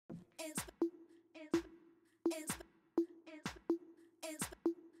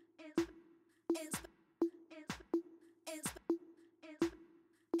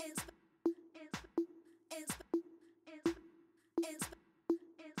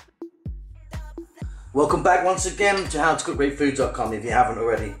Welcome back once again to howtocookgreatfood.com. If you haven't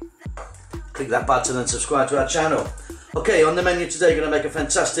already, click that button and subscribe to our channel. Okay, on the menu today, going to make a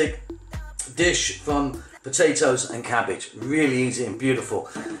fantastic dish from potatoes and cabbage. Really easy and beautiful.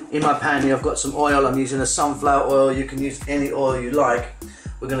 In my pan here I've got some oil. I'm using a sunflower oil. You can use any oil you like.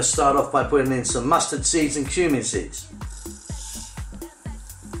 We're going to start off by putting in some mustard seeds and cumin seeds.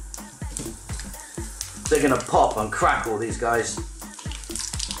 They're going to pop and crackle, these guys,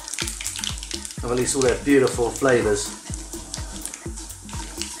 and release all their beautiful flavours.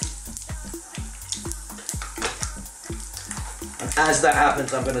 And as that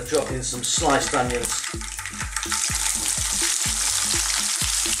happens, I'm going to drop in some sliced onions.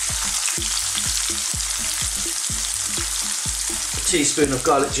 A teaspoon of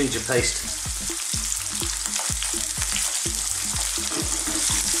garlic ginger paste.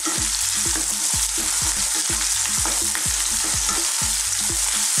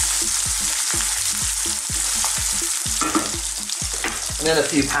 And then a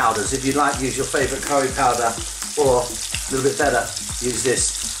few powders. If you'd like, use your favourite curry powder, or a little bit better, use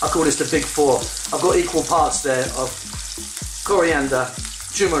this. I call this the big four. I've got equal parts there of coriander,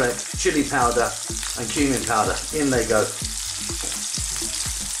 turmeric, chilli powder and cumin powder. In they go.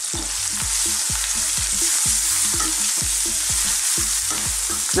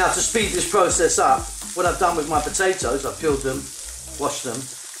 Now, to speed this process up, what I've done with my potatoes, I've peeled them, washed them,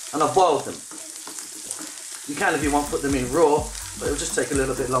 and I've boiled them. You can, if you want, put them in raw, but it'll just take a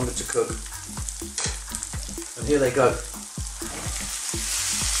little bit longer to cook. And here they go.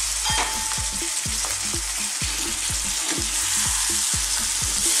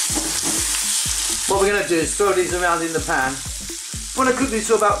 What we're going to do is throw these around in the pan. I want to cook these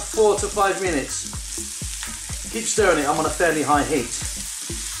for about 4 to 5 minutes. Keep stirring it. I'm on a fairly high heat.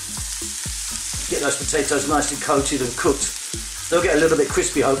 Get those potatoes nicely coated and cooked. They'll get a little bit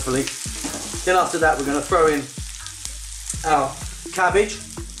crispy, hopefully. Then after that, we're going to throw in our cabbage, a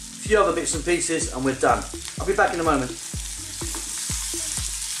few other bits and pieces, and we're done. I'll be back in a moment.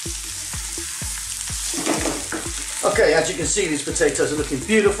 Okay, as you can see, these potatoes are looking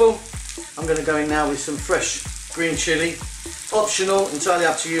beautiful. I'm going to go in now with some fresh green chilli. Optional, entirely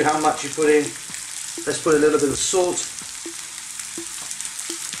up to you how much you put in. Let's put a little bit of salt.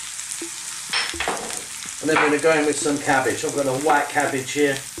 And then we're going to go in with some cabbage. I've got a white cabbage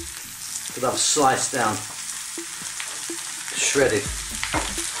here that I've sliced down, shredded.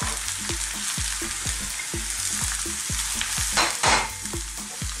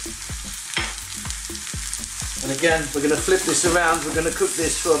 And again, we're going to flip this around. We're going to cook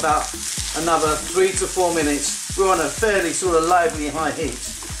this for about another 3 to 4 minutes. We're on a fairly sort of lively high heat.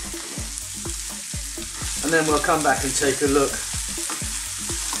 And then we'll come back and take a look.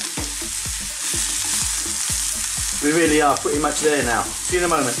 We really are pretty much there now. See you in a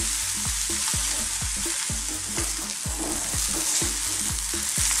moment.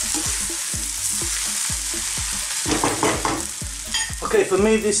 Okay, for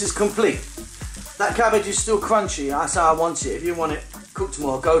me this is complete. That cabbage is still crunchy, that's how I want it. If you want it cooked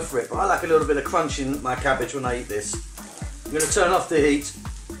more, go for it. But I like a little bit of crunch in my cabbage when I eat this. I'm going to turn off the heat.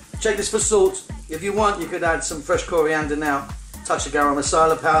 Check this for salt. If you want, you could add some fresh coriander now. Touch of garam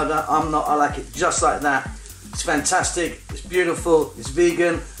masala powder. I'm not, I like it just like that. It's fantastic, it's beautiful, it's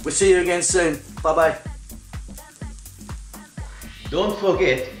vegan. We'll see you again soon. Bye bye. Don't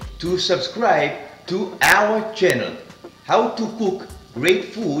forget to subscribe to our channel,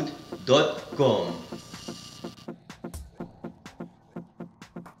 howtocookgreatfood.com.